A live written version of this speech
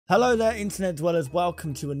Hello there internet dwellers,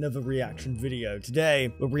 welcome to another reaction video.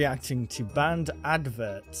 Today we're reacting to banned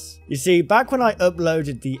adverts. You see, back when I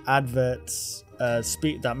uploaded the adverts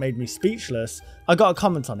that made me speechless, I got a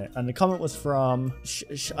comment on it, and the comment was from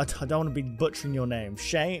I don't want to be butchering your name,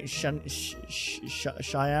 Cheyenne, and she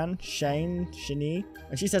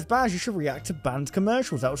says, Baz, you should react to banned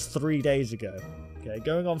commercials. That was 3 days ago. Okay,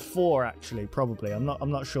 going on 4 actually, probably. I'm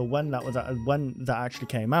not sure when that was when that actually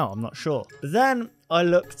came out. I'm not sure. But then I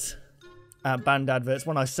looked at banned adverts.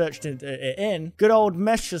 When I searched it in, good old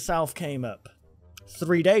Mesh Yourself came up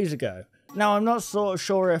 3 days ago. Now I'm not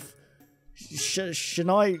sure if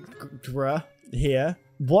Shania here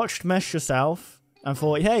watched Mesh Yourself and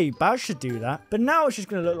thought, hey, Baz should do that. But now it's just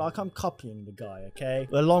going to look like I'm copying the guy, okay?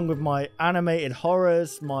 Along with my animated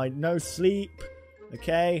horrors, my no sleep.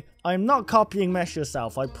 Okay, I'm not copying Mesh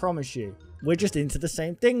Yourself, I promise you. We're just into the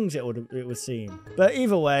same things, it would seem. But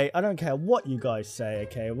either way, I don't care what you guys say,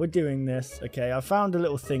 okay? We're doing this, okay? I found a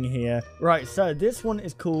little thing here. Right, so this one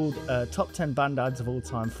is called Top 10 Banned Ads of All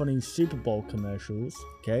Time, Funny Super Bowl Commercials.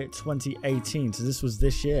 Okay, 2018, so this was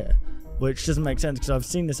this year. Which doesn't make sense because I've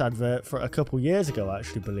seen this advert for a couple years ago, I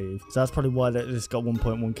actually believe. So that's probably why this got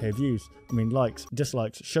 1.1k views. I mean, likes,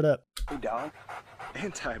 dislikes, shut up. Hey, dog.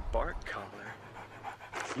 Anti-bark collar.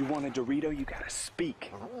 You want a Dorito, you gotta speak.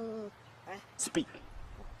 Speak.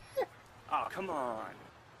 Oh, come on.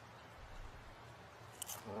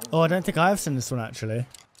 Oh, I don't think I have seen this one, actually.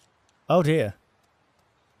 Oh, dear.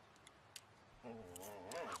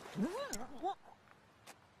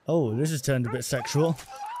 Oh, this has turned a bit sexual.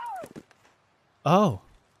 Oh.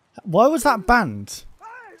 Why was that banned?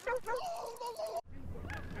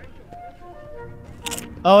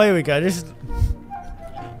 Oh, here we go. This is...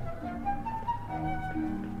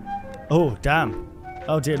 Oh, damn.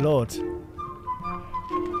 Oh, dear Lord.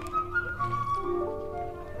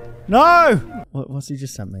 No! What's he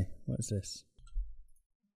just sent me? What is this?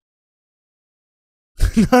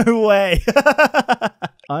 No way!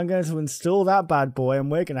 I'm going to install that bad boy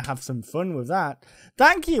and we're going to have some fun with that.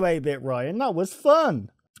 Thank you, 8-Bit Ryan. That was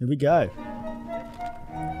fun. Here we go.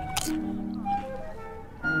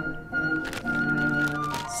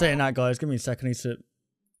 Saying that, guys, give me a second.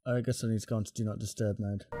 I guess I need to go into Do Not Disturb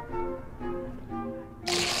mode.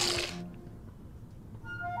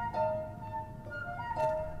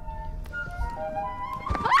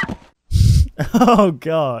 Oh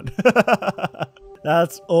god.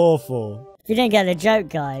 That's awful. If you didn't get the joke,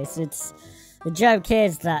 guys, the joke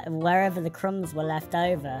is that wherever the crumbs were left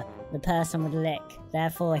over, the person would lick.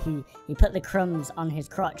 Therefore, he put the crumbs on his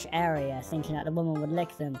crotch area, thinking that the woman would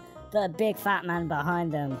lick them. But a big fat man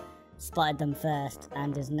behind them spotted them first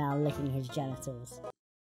and is now licking his genitals.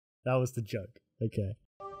 That was the joke. Okay.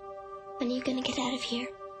 When are you gonna get out of here?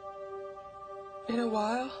 In a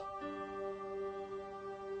while.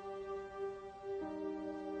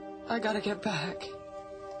 I gotta get back.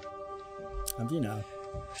 Have you now?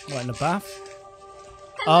 What, in the bath?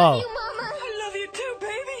 I love you, Mama. I love you too,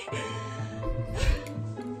 baby.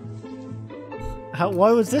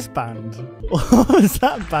 Why was this banned? What was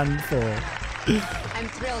that banned for? I'm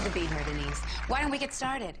thrilled to be here, Denise. Why don't we get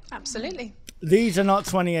started? Absolutely. These are not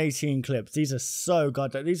 2018 clips. These are so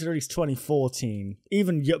goddamn... These are at least 2014.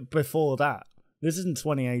 Even before that. This isn't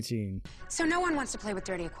 2018. So no one wants to play with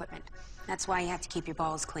dirty equipment. That's why you have to keep your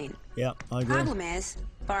balls clean. Yeah, I agree. Problem is,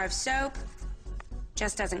 bar of soap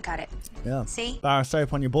just doesn't cut it. Yeah. See? Bar of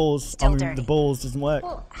soap on your balls. Still dirty. The balls doesn't work.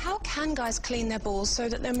 Well, how can guys clean their balls so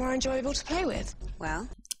that they're more enjoyable to play with? Well...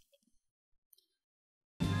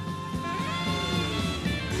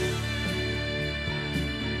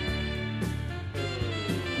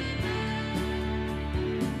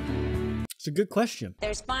 It's a good question.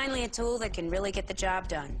 There's finally a tool that can really get the job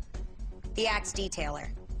done. The Axe Detailer.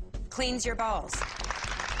 Cleans your balls.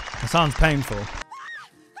 That sounds painful.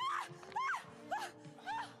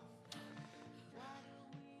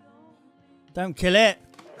 Don't kill it.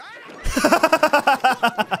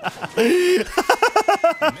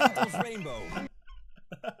 Rainbow.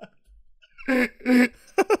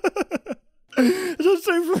 That's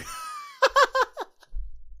so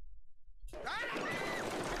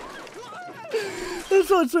That's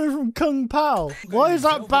not so from Kung Pao. Why is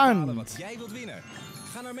that banned?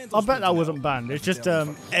 I bet that wasn't banned. It's just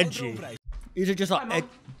edgy. These are just like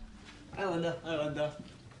Islander.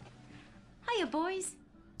 Hiya, boys.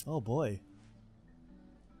 Oh boy.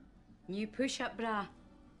 New push-up bra.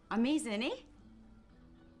 Amazing, eh?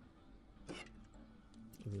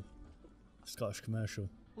 Ooh. Scottish commercial.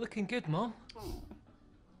 Looking good, Mom.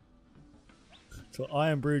 So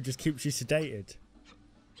Iron Brew just keeps you sedated.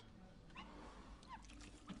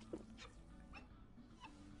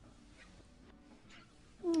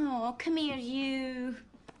 Oh, come here, you.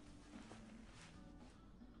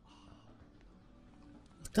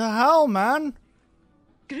 What the hell, man?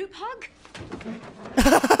 Group hug?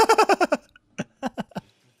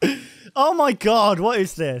 Oh my god, what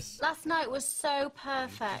is this? Last night was so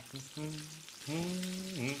perfect.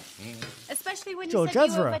 Especially when you George said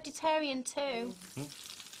you were Ezra. a vegetarian too.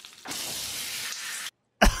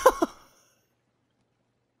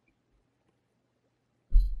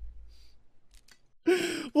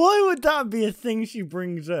 Why would that be a thing she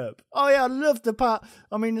brings up? Oh yeah, I love the part.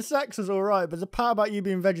 I mean, the sex was alright, but the part about you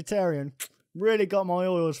being vegetarian really got my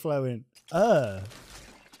oils flowing. What?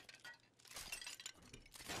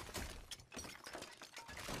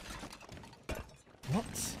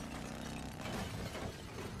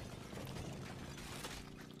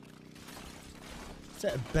 Is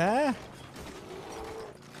that a bear?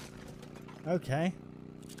 Okay.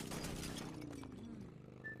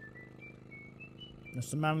 That's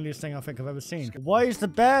the manliest thing I think I've ever seen. Why is the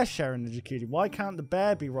bear sharing the jacuzzi? Why can't the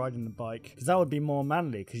bear be riding the bike? Because that would be more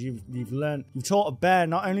manly. Because you've taught a bear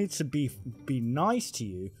not only to be nice to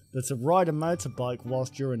you, but to ride a motorbike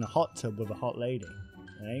whilst you're in a hot tub with a hot lady.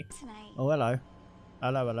 Eh? Tonight. Oh hello,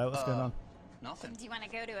 hello. What's going on? Nothing. Do you want to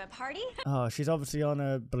go to a party? Oh, she's obviously on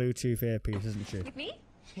a Bluetooth earpiece, isn't she? With me?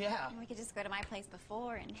 Yeah. And we could just go to my place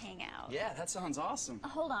before and hang out. Yeah, that sounds awesome.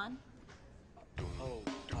 Hold on.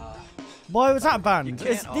 Why was that banned?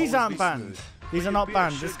 These always aren't be banned. smooth. These are not Beer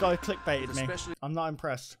banned. should This guy clickbaited me. especially- I'm not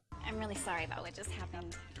impressed. I'm really sorry about what just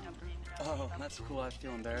happened. Oh, that's cool. I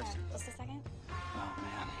feel embarrassed. Just a second. Oh,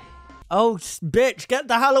 man. Oh, bitch, get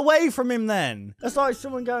the hell away from him then. That's like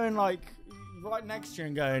someone going like right next to you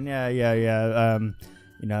and going, yeah.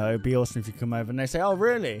 You know, it'd be awesome if you come over. And they say, oh,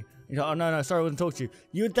 really? You know, oh, no, sorry, I wasn't talking to you.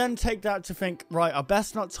 You would then take that to think, right, I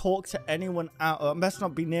best not talk to anyone else, I best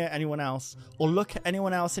not be near anyone else or look at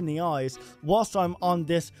anyone else in the eyes whilst I'm on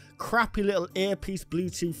this crappy little earpiece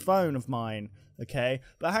Bluetooth phone of mine. Okay,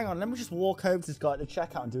 but hang on, let me just walk over to this guy at the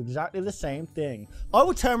checkout and do exactly the same thing. I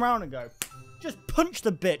would turn around and go, just punch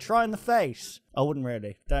the bitch right in the face. I wouldn't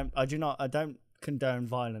really. I don't condone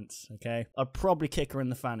violence, okay? I'd probably kick her in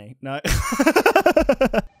the fanny. No.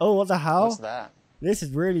 Oh, what the hell? What's that? This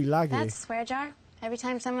is really laggy. That's a swear jar. Every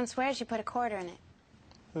time someone swears, you put a quarter in it.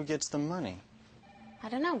 Who gets the money? I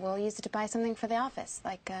don't know. We'll use it to buy something for the office,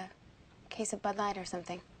 like a case of Bud Light or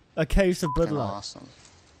something. A case of Bud Light. Awesome.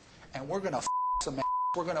 And we're gonna some.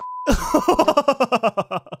 We're gonna.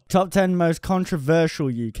 Top 10 most controversial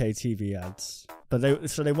UK TV ads. But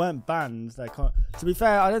they weren't banned. To be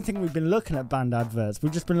fair, I don't think we've been looking at banned adverts.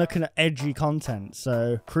 We've just been looking at edgy content.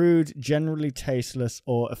 So crude, generally tasteless,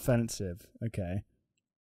 or offensive. Okay.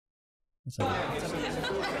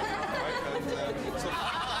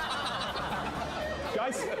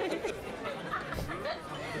 Guys.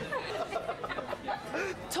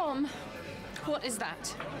 Tom, what is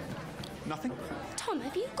that? Nothing? Tom,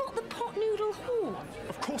 have you got the pot noodle haul?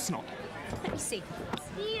 Of course not. Let me see.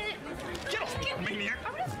 Get off me, maniac!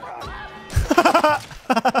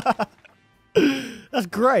 That's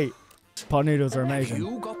great. Pot noodles are amazing.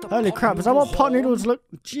 Holy crap, is that what pot noodles look?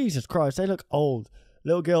 Jesus Christ, they look old.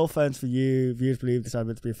 Little girl phones for you. Viewers believe this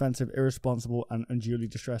advert to be offensive, irresponsible, and unduly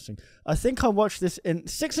distressing. I think I watched this in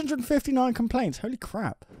 659 complaints. Holy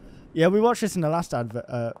crap. Yeah, we watched this in the last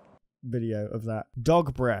advert video of that.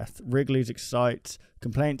 Dog breath. Wrigley's Excite.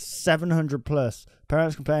 Complaints 700 plus.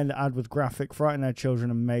 Parents complained the ad was graphic, frightened their children,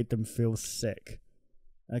 and made them feel sick.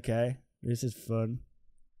 Okay, this is fun.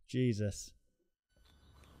 Jesus.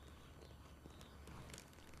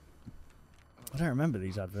 I don't remember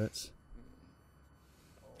these adverts.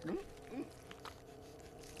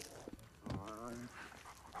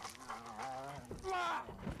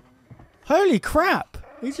 Holy crap!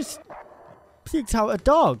 He just puked out a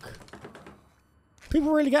dog.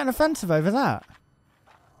 People really getting offensive over that.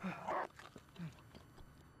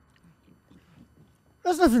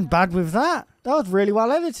 There's nothing bad with that. That was really well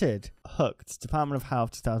edited. Hooked. Department of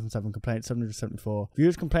Health 2007 complaint 774.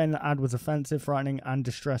 Viewers complained the ad was offensive, frightening and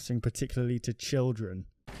distressing, particularly to children.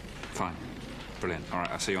 Fine. Brilliant. All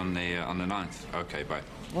right, I'll see you on the 9th. Okay, bye.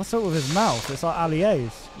 What's up with his mouth? It's like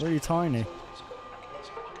Alliier's. Really tiny.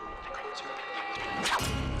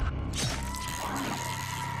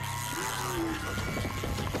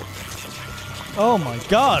 Oh my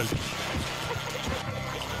god!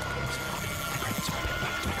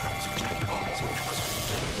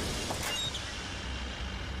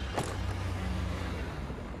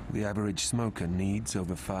 The average smoker needs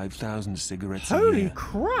over 5,000 cigarettes a Holy year.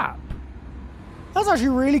 crap! That's actually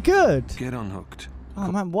really good! Get unhooked. Oh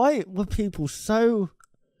man, why were people so...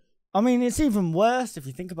 I mean, it's even worse if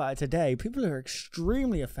you think about it today. People are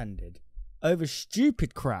extremely offended over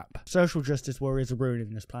stupid crap. Social justice warriors are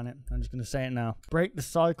ruining this planet. I'm just going to say it now. Break the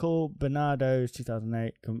cycle. Bernardo's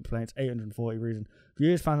 2008 complaints 840 reasons.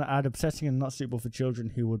 Viewers found the ad upsetting and not suitable for children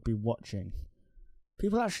who would be watching.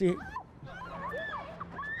 People actually...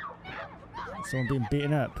 Someone being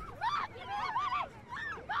beaten up.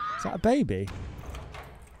 Is that a baby?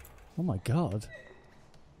 Oh my god.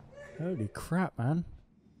 Holy crap, man.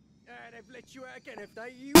 They've let you out again, have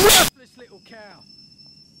they? You worthless little cow.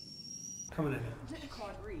 Come on in.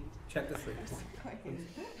 Can't read. Check the sleep.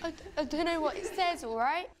 I don't know what it says,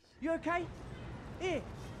 alright? You okay? Here,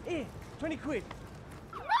 20 quid.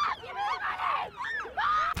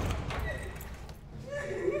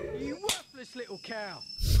 You worthless little cow.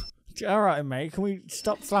 Alright, mate. Can we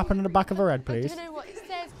stop slapping in the back of her head, please? I don't know what it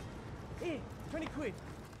says. Here, 20 quid.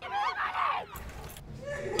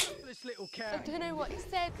 Worthless little cow. I don't know what it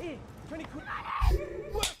said. Here, 20 quid.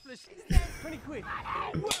 Worthless. 20 quid.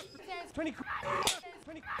 Worthless. 20 quid.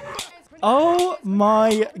 20 quid. Oh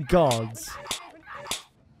my god.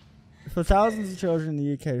 For thousands of children in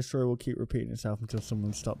the UK, the story will keep repeating itself until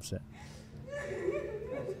someone stops it.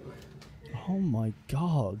 Oh my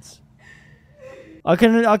god. I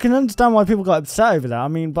can understand why people got upset over that. I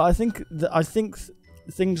mean, but I think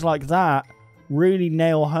things like that really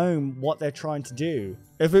nail home what they're trying to do.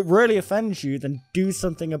 If it really offends you, then do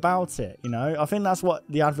something about it, you know? I think that's what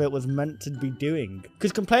the advert was meant to be doing.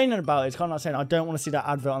 Because complaining about it is kind of like saying, I don't want to see that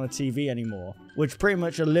advert on the TV anymore, which pretty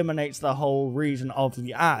much eliminates the whole reason of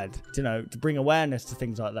the ad, you know, to bring awareness to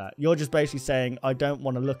things like that. You're just basically saying, I don't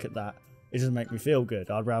want to look at that. It doesn't make me feel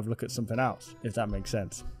good. I'd rather look at something else, if that makes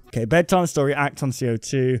sense. Okay, bedtime story, act on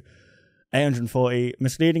CO2. 840,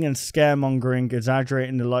 misleading and scaremongering,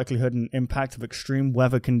 exaggerating the likelihood and impact of extreme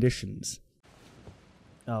weather conditions.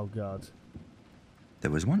 Oh, God.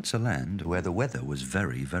 There was once a land where the weather was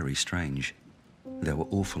very, very strange. There were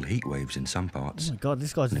awful heat waves in some parts. Oh, my God,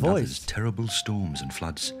 this guy's and voice. In others, terrible storms and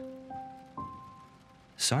floods.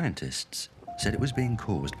 Scientists said it was being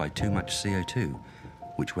caused by too much CO2,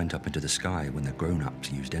 which went up into the sky when the grown-ups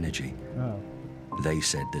used energy. Oh. They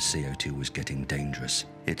said the CO2 was getting dangerous.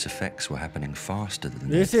 Its effects were happening faster than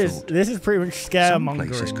they thought. This is pretty much scaremongering. Some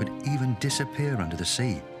places could even disappear under the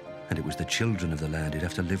sea, and it was the children of the land who'd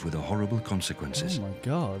have to live with the horrible consequences. Oh my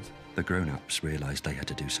God. The grown-ups realised they had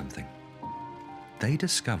to do something. They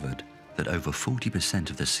discovered that over 40%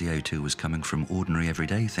 of the CO2 was coming from ordinary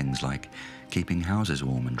everyday things like keeping houses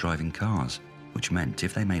warm and driving cars, which meant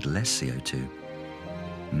if they made less CO2,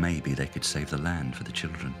 maybe they could save the land for the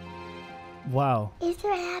children. Wow. Is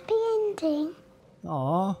there a happy ending?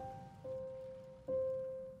 Aww.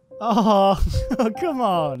 Oh, come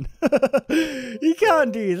on. You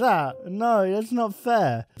can't do that. No, that's not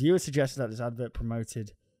fair. Viewers suggested that this advert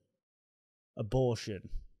promoted abortion.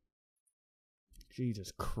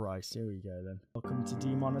 Jesus Christ, here we go then. Welcome to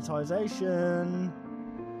demonetization.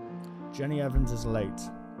 Jenny Evans is late.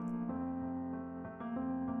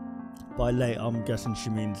 By late, I'm guessing she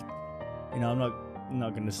means, you know, I'm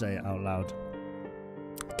not going to say it out loud.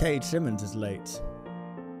 Kate Simmons is late.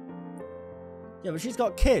 Yeah, but she's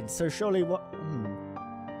got kids, so surely what...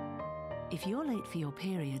 If you're late for your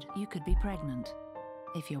period, you could be pregnant.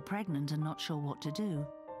 If you're pregnant and not sure what to do,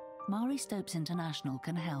 Mari Stopes International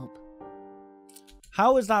can help.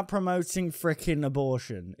 How is that promoting frickin'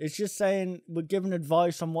 abortion? It's just saying we're giving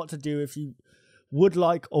advice on what to do if you would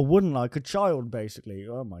like or wouldn't like a child, basically.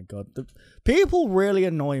 Oh my God. People really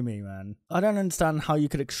annoy me, man. I don't understand how you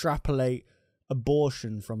could extrapolate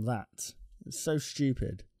abortion from that. It's so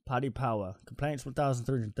stupid. Paddy Power. Complaints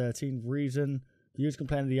 1,313. Reason. Viewers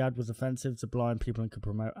complained the ad was offensive to blind people and could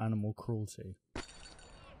promote animal cruelty.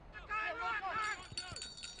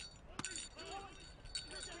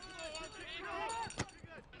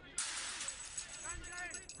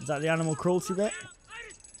 Is that the animal cruelty bit?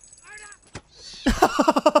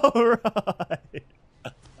 Alright.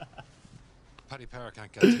 Paddy Power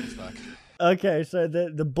can't get his back. Okay, so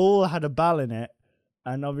the ball had a ball in it,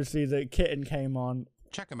 and obviously the kitten came on.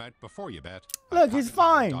 Check him out before you bet. Look, he's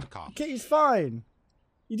fine. Kitty's fine.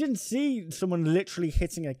 You didn't see someone literally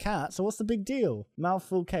hitting a cat, so what's the big deal?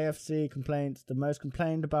 Mouthful KFC complaints, the most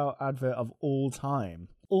complained about advert of all time.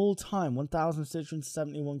 All time,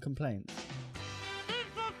 1,671 complaints.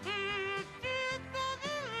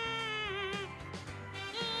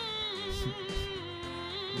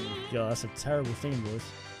 Yo, that's a terrible theme, boys.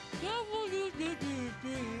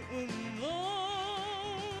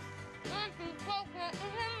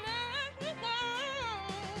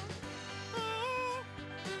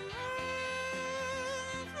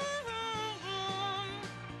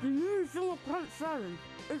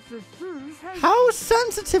 How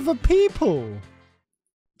sensitive are people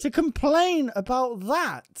to complain about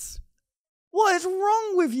that. What is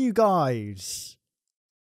wrong with you guys?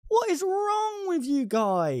 What is wrong with you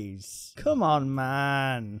guys? Come on,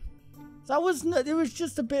 man. That was it was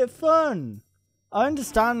just a bit of fun. I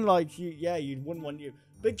understand, like, you wouldn't want you,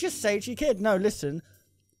 but just say to your kid, no, listen,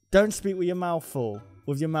 don't speak with your mouth full.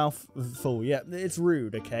 With your mouth full. Yeah, it's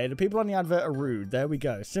rude, okay? The people on the advert are rude. There we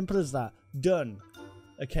go. Simple as that. Done.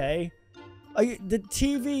 Okay? The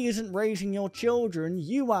TV isn't raising your children.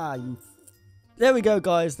 You are, you. There we go,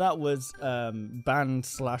 guys. That was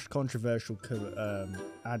banned/controversial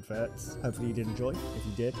adverts. Hopefully you did enjoy. If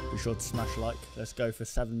you did, be sure to smash like. Let's go for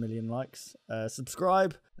 7 million likes.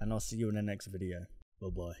 Subscribe, and I'll see you in the next video.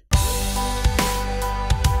 Bye-bye.